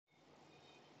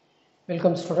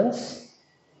Welcome students.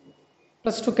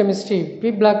 Plus 2 chemistry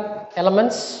P block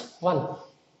elements 1.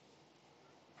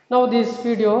 Now this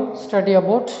video study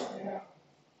about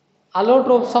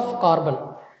allotrops of carbon.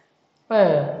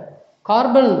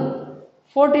 Carbon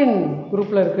 14 group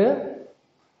la irukku.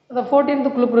 அந்த 14th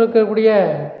group la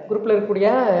இருக்கக்கூடிய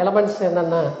elements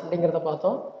என்னென்ன அப்படிங்கறத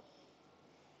பார்த்தோம்.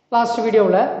 Last video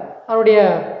ல அவருடைய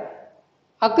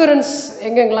occurrence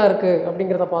எங்கெங்கலாம் இருக்கு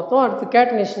அப்படிங்கறத பார்த்தோம். அடுத்து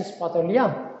catenations பார்த்தோம் இல்லையா?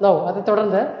 Now அதை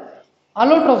தொடர்ந்து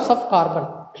allotrops of carbon.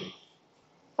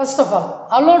 First of all,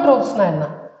 allotrops னா என்ன?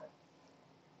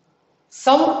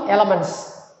 Some elements,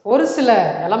 ஒரு சில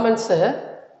elements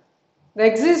they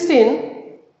exist in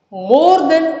more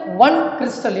than one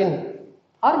crystalline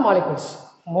or molecules.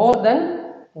 More than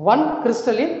one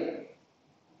crystalline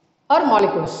or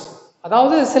molecules.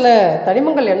 அதாவது சில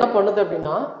தனிமங்கள் என்ன பண்ணுது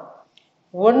அப்படின்னா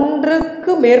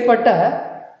ஒன்றுக்கு மேற்பட்ட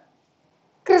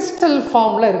கிறிஸ்டல்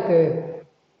ஃபார்ம்ல இருக்கு.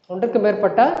 ஒன்றுக்கு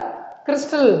மேற்பட்ட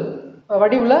கிறிஸ்டல்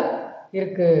வடிவில்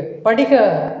இருக்கு.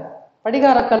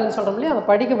 படிகாரக்கல்னு சொல்றோம் இல்லையா, அந்த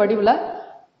படிக வடிவில்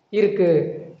இருக்கு.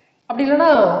 அப்படி இல்லைன்னா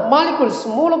மாலிகுல்ஸ்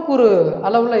மூலக்கூறு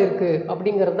அளவுல இருக்கு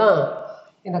அப்படிங்கிறது தான்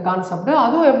இந்த கான்செப்ட்.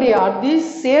 அதுவும் எப்படி at the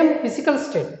same physical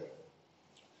state.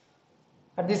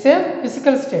 At the same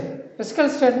physical state.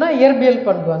 Physical ஸ்டேட்னா இயற்பியல்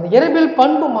பண்பு. அந்த இயற்பியல்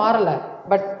பண்பு மாறல,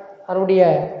 பட் அதனுடைய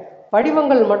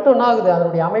வடிவங்கள் மட்டும் என்ன ஆகுது,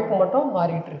 அதனுடைய அமைப்பு மட்டும்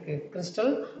மாறிட்டு இருக்கு.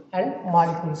 கிறிஸ்டல் அண்ட்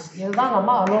மாலிகுல்ஸ், இதுதான் நம்ம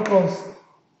அலோட்ரோப்ஸ்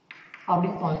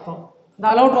அப்படின்னு பார்த்தோம். இந்த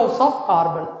அலோட்ரோப்ஸ் ஆஃப்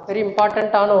கார்பன் வெரி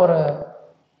இம்பார்ட்டண்ட்டான ஒரு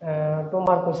 2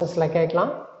 மார்க் கொஸ்டின்ஸ்ல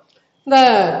கேட்கலாம். இந்த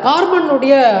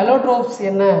கார்பனுடைய அலோட்ரோப்ஸ்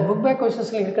என்ன புக் பேக்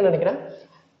கொஸ்டின்ஸ்ல இருக்குன்னு நினைக்கிறேன்.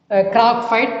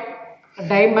 Graphite,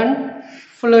 diamond,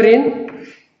 fluorine,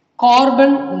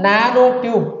 carbon nano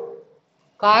tube,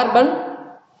 carbon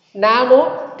nano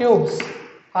tubes,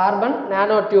 carbon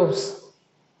nano tubes.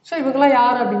 So இவங்கெல்லாம்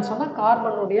யார் அப்படின்னு சொன்னால்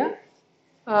கார்பனுடைய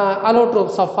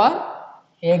அலோட்ரோப்ஸ் ஆஃப் ஆர்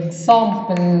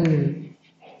எக்ஸாம்பிள்.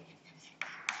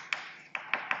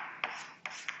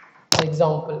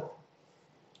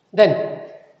 தென்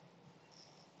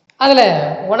அதில்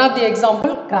one of the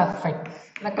example graphite.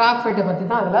 இந்த கிராஃபைட்டை பற்றி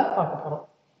தான் அதில் பார்க்க போகிறோம்.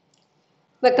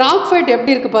 இந்த கிராஃபைட்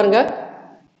எப்படி இருக்கு பாருங்க,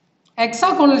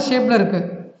 ஹெக்ஸாகோனல் ஷேப்ல இருக்கு.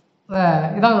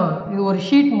 இதான் இது ஒரு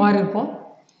ஷீட் மாதிரி இருக்கும்.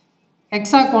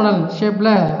 ஹெக்ஸாகோனல் ஷேப்ல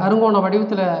அருங்கோண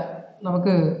வடிவத்தில்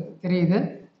நமக்கு தெரியுது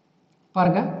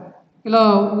பாருங்க. இதில்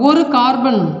ஒரு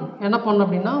கார்பன் என்ன பண்ணும்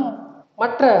அப்படின்னா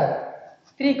மற்ற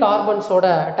 3 கார்பன்ஸோட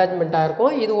அட்டாச்மெண்ட்டாக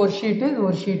இருக்கும். இது ஒரு ஷீட்டு, இது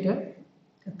ஒரு ஷீட்டு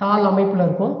தாள் அமைப்பில்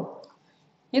இருக்கும்.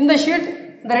 இந்த ஷீட்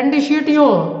இந்த 2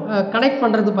 ஷீட்டையும் கனெக்ட்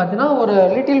பண்ணுறது பார்த்தீங்கன்னா ஒரு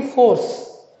லிட்டில் ஃபோர்ஸ்,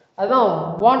 அதுதான்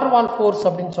வாண்டர்வால் ஃபோர்ஸ்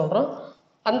அப்படின்னு சொல்கிறோம்.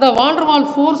 அந்த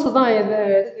வாண்டர்வால் ஃபோர்ஸ் தான்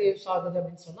எதுக்கு யூஸ் ஆகுது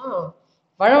அப்படின்னு சொன்னால்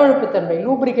வழவழுப்பு தன்மை,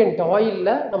 லூப்ரிகண்ட் ஆயிலில்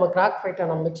நம்ம கிராஃபைட்டை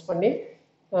நம்ம மிக்ஸ் பண்ணி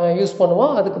யூஸ்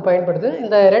பண்ணுவோம், அதுக்கு பயன்படுது.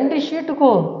 இந்த 2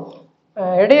 ஷீட்டுக்கும்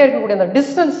இடையே இருக்கக்கூடிய அந்த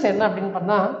டிஸ்டன்ஸ் என்ன அப்படின்னு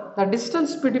பண்ணால் the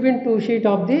distance between 2 sheet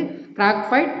of the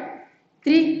graphite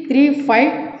 335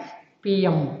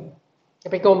 pm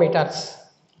பிகோமீட்டர்ஸ்.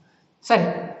 சரி,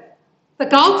 இந்த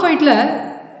கிராஃபைட்டில்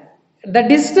the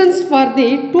distance for the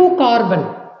 2 carbon,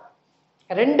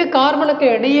 2 கார்பனுக்கு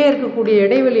இடையே இருக்கக்கூடிய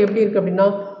இடைவெளி எப்படி இருக்கு அப்படின்னா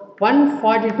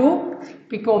 142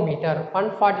 பிகோமீட்டர்.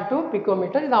 142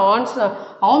 பிகோமீட்டர். இது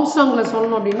ஆம்ஸ்ட்ராங்ல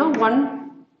சொல்லணும் அப்படின்னா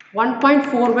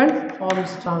 1.41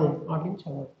 ஆம்ஸ்ட்ராங் அப்படின்னு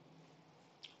சொல்லணும்.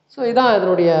 ஸோ இதான்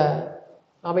இதனுடைய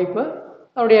அமைப்பு.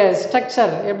 அதனுடைய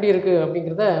ஸ்ட்ரக்சர் எப்படி இருக்கு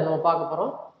அப்படிங்கிறத நம்ம பார்க்க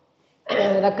போகிறோம்.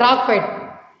 இந்த graphite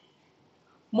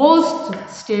most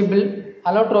stable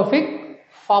allotropic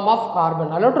form of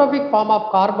carbon. Allotropic form of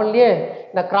கார்பன்லேயே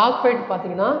இந்த கிராஃபைட்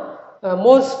பார்த்தீங்கன்னா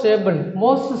மோஸ்ட்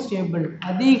ஸ்டேபிள்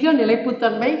அதிக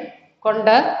நிலைப்புத்தன்மை கொண்ட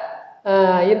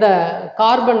இந்த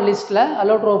கார்பன் லிஸ்ட்ல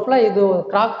அலோட்ரோப்ல இது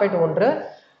கிராஃபைட் ஒன்று.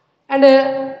 And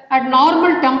at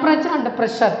normal temperature and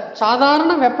pressure,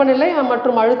 சாதாரண வெப்பநிலை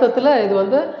மற்றும் அழுத்தத்தில் இது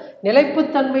வந்து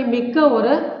நிலைப்புத்தன்மை மிக்க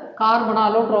ஒரு கார்பன்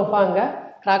அலோட்ரோப்பா அங்கே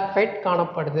கிராஃபைட்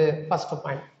காணப்படுது. First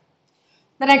point.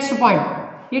 The next point,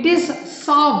 it is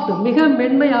soft, மிக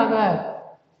மென்மையாக,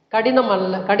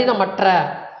 கடினமற்ற,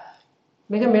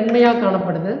 மிக மென்மையாக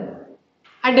காணப்படுது.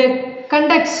 அண்டு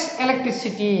கண்டக்ட்ஸ்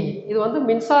எலக்ட்ரிசிட்டி, இது வந்து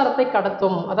மின்சாரத்தை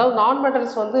கடத்தும். அதாவது நான்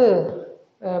மெட்டல்ஸ் வந்து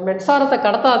மின்சாரத்தை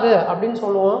கடத்தாது அப்படின்னு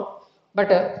சொல்லுவோம்,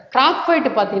 பட் கிராஃபைட்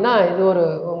பார்த்தீங்கன்னா இது ஒரு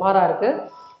மாறா இருக்கு.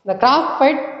 இந்த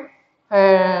கிராஃபைட்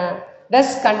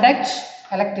டஸ் கண்டக்ட்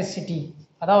எலக்ட்ரிசிட்டி,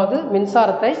 அதாவது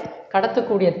மின்சாரத்தை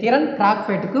கடத்தக்கூடிய திறன்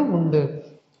கிராஃபைட்டுக்கு உண்டு.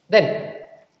 Then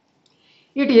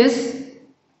it is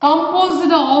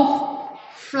composed of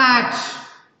flat,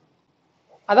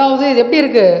 அதாவது இது எப்படி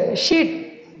இருக்கு, ஷீட்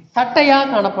தட்டையாக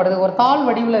காணப்படுது, ஒரு தாள்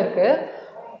வடிவில் இருக்கு.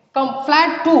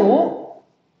 ஃபிளாட் டு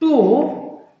 2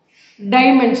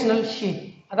 டைமென்ஷனல் ஷீட்,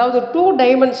 அதாவது 2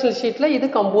 டைமென்ஷனல் ஷீட்ல இது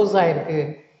கம்போஸ் ஆயிருக்கு.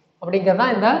 அப்படிங்கிறது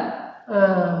தான் இந்த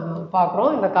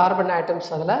பார்க்குறோம். இந்த கார்பன்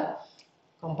ஆட்டம்ஸ் அதில்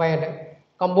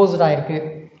கம்போஸ்ட் ஆகிருக்கு.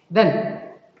 தென்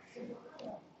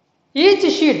ஈச்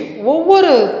ஷீட்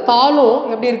ஒவ்வொரு தாளும்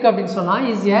எப்படி இருக்கு அப்படின்னு சொன்னால்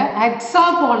இஸ் எ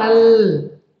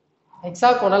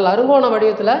ஹெக்ஸாகோனல் அருங்கோண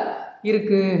வடிவத்தில்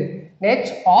இருக்கு. Net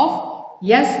off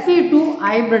sp2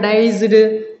 hybridised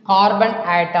carbon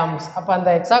atoms. அப்போ அந்த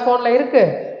ஹெக்ஸாகோனில் இருக்கு.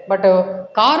 பட்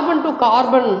கார்பன் டு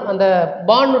கார்பன் அந்த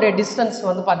பாண்டுடைய டிஸ்டன்ஸ்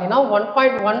வந்து பார்த்தீங்கன்னா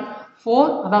 1.14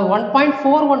 அதாவது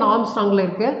 1.41 ஆம்ஸ்ட்ராங்கில்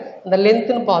இருக்கு அந்த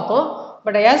லென்த்னு பார்த்தோம்.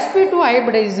 பட் sp2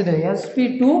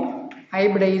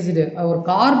 ஹைபிரிடைஸ்டு ஒரு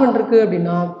கார்பன் இருக்கு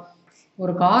அப்படின்னா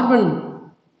ஒரு கார்பன்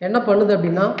என்ன பண்ணுது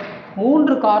அப்படின்னா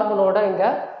 3 கார்பனோட இங்கே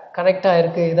கனெக்ட்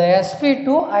ஆகிருக்கு. இதை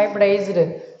sp2 ஹைபிரிடைஸ்டு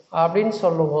அப்படின்னு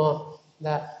சொல்லுவோம். இந்த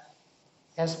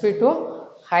sp2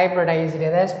 ஹைபிரிடைஸ்டு.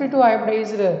 இதை sp2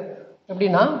 ஹைபிரிடைஸ்டு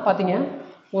எப்படின்னா பார்த்தீங்க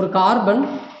ஒரு கார்பன்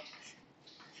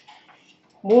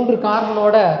 3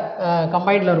 கார்பனோட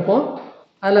கம்பைண்டில் இருக்கும்.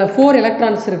 அதில் 4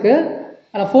 எலக்ட்ரான்ஸ் இருக்குது.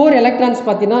 அதில் 4 எலக்ட்ரான்ஸ்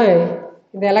பார்த்தீங்கன்னா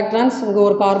இந்த எலக்ட்ரான்ஸ் இங்கே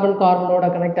ஒரு கார்பனோட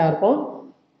கனெக்ட் ஆகிருக்கும்.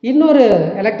 இன்னொரு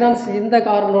எலக்ட்ரான்ஸ் இந்த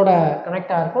கார்பனோட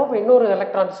கனெக்ட் ஆகிருக்கும். இப்போ இன்னொரு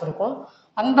எலக்ட்ரான்ஸ் இருக்கும்.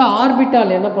 அந்த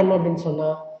ஆர்பிட்டால் என்ன பண்ணும் அப்படின்னு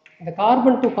சொன்னால் இந்த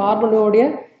கார்பன் டு கார்பனோடைய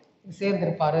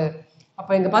சேர்ந்திருப்பாரு.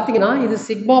 அப்போ இங்கே பார்த்தீங்கன்னா இது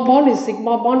சிக்மா பாண்ட், இது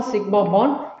சிக்மா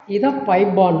பாண்ட், இதை பை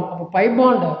பாண்ட். அப்போ பை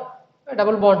பாண்ட்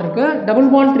டபுள் பாண்ட் இருக்கு. டபுள்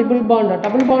பாண்ட்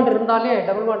டபுள் பாண்ட் இருந்தாலே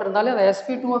அதை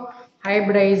sp2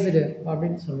 ஹைபிரிடைஸ்டு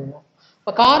அப்படின்னு சொல்லுவோம்.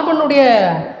 இப்போ கார்பனுடைய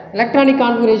electronic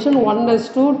configuration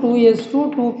 1s2 2s2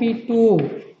 2p2.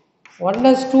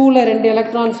 1s2ல 2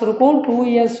 electrons இருக்கும்,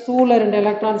 2s2ல 2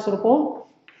 எலக்ட்ரான்ஸ் இருக்கும்,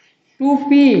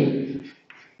 2p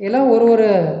இதில் ஒரு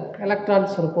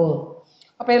எலக்ட்ரான்ஸ் இருக்கும்.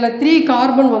 அப்போ இதில் 3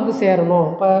 கார்பன் வந்து சேரணும்.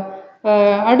 இப்போ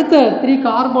அடுத்த 3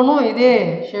 கார்பனும் இதே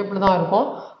ஷேப்பில் தான் இருக்கும்.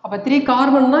 அப்போ 3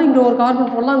 கார்பன்னா இங்கே ஒரு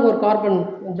கார்பன் போடலாம், இங்கே ஒரு கார்பன்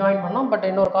ஜாயின் பண்ணலாம். பட்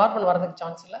இன்னொரு கார்பன் வரதுக்கு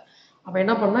சான்ஸ் இல்லை. அப்போ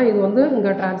என்ன பண்ணால் இது வந்து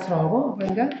இங்கே ட்ரான்ஸ்ஃபர் ஆகும். அப்போ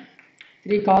இங்கே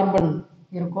 3 கார்பன்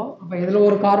இருக்கும். அப்போ இதில்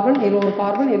ஒரு கார்பன், இதில்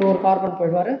ஒரு கார்பன்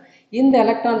போயிடுவார். இந்த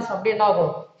எலக்ட்ரான்ஸ் அப்படி என்ன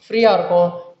ஆகும், ஃப்ரீயாக இருக்கும்.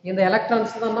 இந்த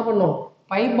எலக்ட்ரான்ஸ் தான் என்ன பண்ணும்,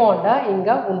 பை பாண்டை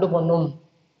இங்கே உண்டு பண்ணும்.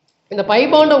 இந்த பை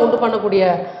பாண்டை உண்டு பண்ணக்கூடிய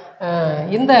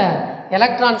இந்த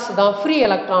எலக்ட்ரான்ஸ் தான் ஃப்ரீ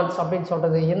எலக்ட்ரான்ஸ் அப்படின்னு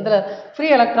சொல்கிறது. இந்த ஃப்ரீ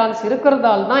எலக்ட்ரான்ஸ்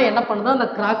இருக்கிறதால தான் என்ன பண்ணுது, அந்த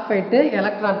கிராஃபைட்டு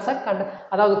எலக்ட்ரான்ஸை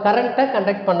அதாவது கரண்ட்டை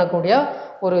கண்டக்ட் பண்ணக்கூடிய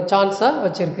ஒரு சான்ஸை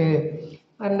வச்சுருக்கு.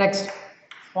 Next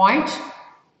point,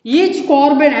 each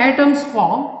carbon atoms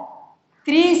form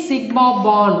 3 sigma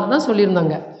bond. அதான்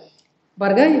சொல்லியிருந்தாங்க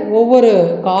பாருங்க, ஒவ்வொரு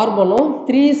கார்பனும்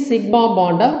 3 சிக்மா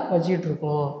பாண்டை வச்சுட்டு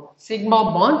இருக்கோம். Sigma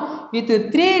bond with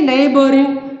 3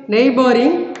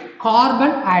 neighbouring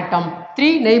carbon atom. 3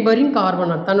 neighbouring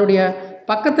carbon தன்னுடைய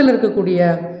பக்கத்தில் இருக்கக்கூடிய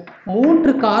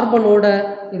 3 கார்பனோட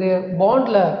இது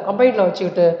பாண்டில் கம்பைனில்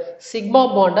வச்சுக்கிட்டு சிக்மா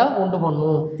பாண்டை உண்டு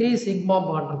பண்ணும். 3 சிக்மா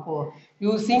பாண்ட் இருக்கும்.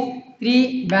 Using 3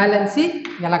 valency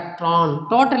electron,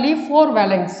 totally 4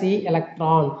 valency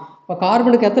electron. இப்போ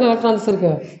கார்பனுக்கு எத்தனை எலக்ட்ரான்ஸ்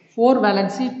இருக்கு, 4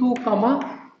 வேலன்சி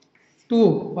 2,2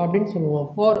 அப்படின்னு சொல்லுவோம்.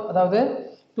 4 அதாவது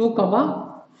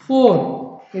 2,4.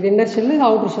 இது இன்னர் ஷெல், இது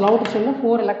அவுட்டர் ஷெல். அவுட்டர் ஷெல்லில்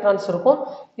 4 எலக்ட்ரான்ஸ் இருக்கும்.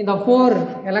 இந்த 4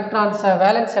 எலக்ட்ரான்ஸை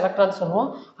வேலன்ஸ் எலக்ட்ரான் சொல்லுவோம்.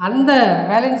 அந்த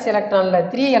வேலன்ஸ் எலக்ட்ரானில்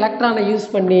 3 எலக்ட்ரானை யூஸ்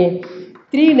பண்ணி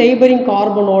 3 நெய்பரிங்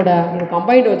கார்பனோட இது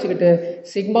கம்பைண்ட் வச்சுக்கிட்டு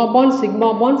சிக்மா பாண்ட்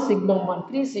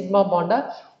 3 சிக்மா பாண்டை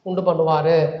உண்டு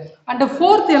பண்ணுவார். அண்ட்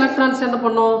 4th எலக்ட்ரான்ஸ் என்ன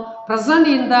பண்ணும், present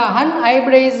in the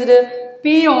unhybridized p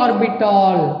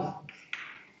orbital.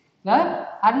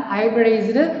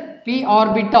 unhybridized p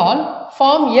orbital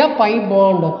form a pi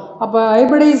bond. அப்போ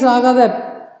ஹைபிரிடைஸ் ஆகாத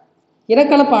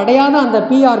இனக்கலப்பு அடையாத அந்த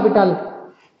p ஆர்பிட்டால்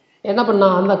என்ன பண்ணா,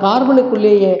 அந்த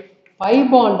கார்பனுக்குள்ளேயே பை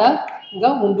பாண்டை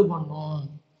இங்கே உண்டு பண்ணும்.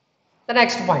 The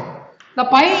next point, the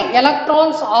pi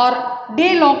electrons are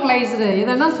delocalized.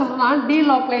 இது என்ன சொல்றேன்னா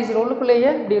delocalized, உள்ளுக்குள்ளேயே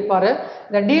இப்படி இருப்பாரு.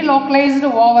 The delocalized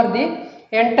over the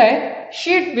entire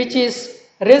sheet which is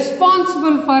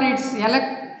responsible for its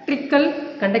electrical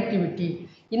conductivity.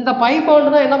 இந்த பை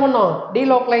பாண்ட் தான் என்ன பண்ணும்,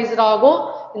 delocalized ஆகும்.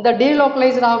 இந்த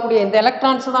delocalized ஆகக்கூடிய இந்த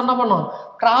எலக்ட்ரான்ஸ் தான் என்ன பண்ணும்,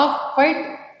 கிராஃபைட்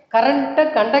கரண்ட்டை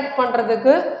கண்டக்ட்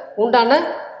பண்ணுறதுக்கு உண்டான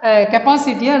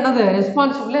கெப்பாசிட்டியாக என்னது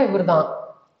ரெஸ்பான்சிபிளே இவர் தான்.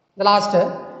 இந்த last,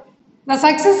 the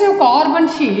successive carbon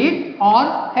sheet are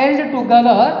held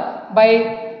together by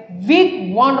weak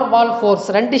van der Waals force.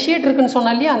 2 sheet இருக்குன்னு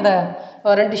சொன்னா இல்லையா, அந்த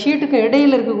 2 ஷீட்டுக்கு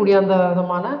இடையில் இருக்கக்கூடிய அந்த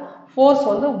விதமான ஃபோர்ஸ்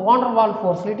வந்து van der Waals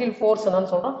force, little force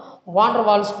என்னன்னு சொல்கிறோம், van der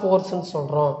Waals forceன்னு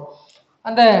சொல்கிறோம்.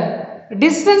 அந்த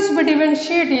டிஸ்டன்ஸ் பிட்வீன்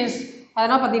ஷீட் இஸ்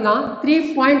அதெல்லாம் பார்த்தீங்கன்னா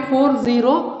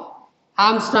 3.40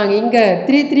 ஆம்ஸ்ட்ராங். இங்கே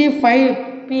 335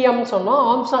 pm சொன்னோம்,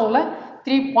 ஆம்ஸ்ட்ராங்கில்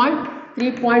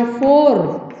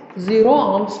 3.40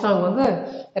 ஆம்ஸ்ட்ராங் வந்து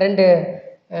 2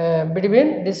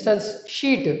 பிட்வீன் டிஸ்டன்ஸ்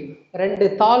ஷீட்டு 2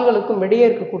 தாள்களுக்கும் இடையே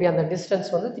இருக்கக்கூடிய அந்த டிஸ்டன்ஸ்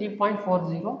வந்து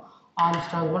 3.40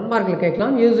 Armstrong 1 மார்க்ல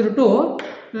கேட்கலாம். used to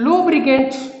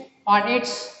lubricant on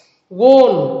its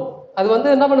own. அது வந்து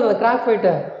என்ன பண்ணுது கிராஃபைட்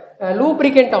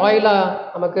லூப்ரிகன்ட் ஆயிலா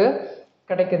நமக்கு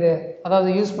கிடைக்குது, அதாவது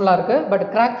யூஸ்ஃபுல்லா இருக்கு. பட்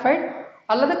கிராஃபைட்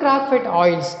அல்லது கிராஃபைட்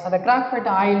ஆயில்ஸ், அதை கிராஃபைட்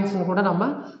ஆயில்ஸ்னு கூட நம்ம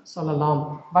சொல்லலாம்.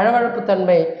 வழவழப்பு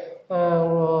தன்மை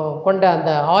கொண்ட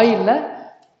அந்த ஆயிலில்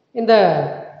இந்த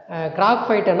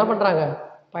கிராஃபைட் என்ன பண்ணுறாங்க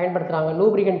பயன்படுத்துகிறாங்க,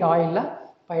 லூப்ரிகன்ட் ஆயிலில்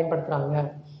பயன்படுத்துகிறாங்க.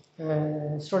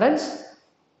 ஸ்டூடெண்ட்ஸ்,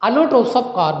 அலோட்ரோப்ஸ்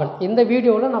ஆஃப் கார்பன், இந்த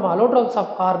வீடியோவில் நம்ம அலோட்ரோப்ஸ்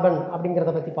ஆஃப் கார்பன்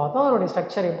அப்படிங்கிறத பற்றி பார்த்தோம். அதனுடைய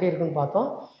ஸ்ட்ரக்சர் எப்படி இருக்குன்னு பார்த்தோம்.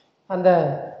 அந்த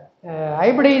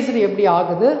ஹைபிரிடைஸ்டு எப்படி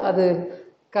ஆகுது, அது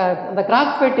அந்த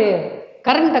கிராஃபைட்டு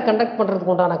கரண்ட்டை கண்டக்ட்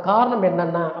பண்ணுறதுக்கு உண்டான காரணம்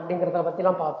என்னென்ன அப்படிங்கிறத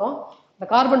பற்றிலாம் பார்த்தோம். இந்த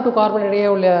கார்பன் டு கார்பன் இடையே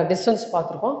உள்ள டிஸ்டன்ஸ்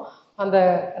பார்த்துருக்கோம். அந்த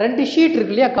 2 ஷீட்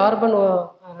இருக்கு இல்லையா, கார்பன்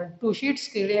 2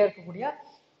 ஷீட்ஸ்க்கு இடையே இருக்கக்கூடிய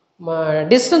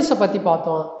டிஸ்டன்ஸை பற்றி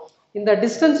பார்த்தோம். இந்த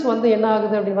டிஸ்டன்ஸ் வந்து என்ன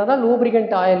ஆகுது அப்படின்னு பார்த்தா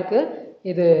லூப்ரிகன்ட் ஆயிலுக்கு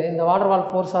இது இந்த வாட்டர் வால்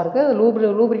ஃபோர்ஸாக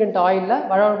இருக்குது. லூப்ரிகன்ட் ஆயிலில்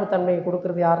வழவழப்பு தன்மை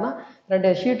கொடுக்குறது யாருன்னா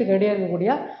 2 ஷீட்டுக்கு இடையே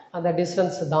இருக்கக்கூடிய அந்த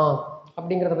டிஸ்டன்ஸ் தான்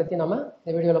அப்படிங்கிறத பற்றி நம்ம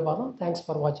இந்த வீடியோவில் பார்த்தோம். தேங்க்ஸ்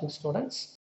ஃபார் வாட்சிங் ஸ்டூடெண்ட்ஸ்.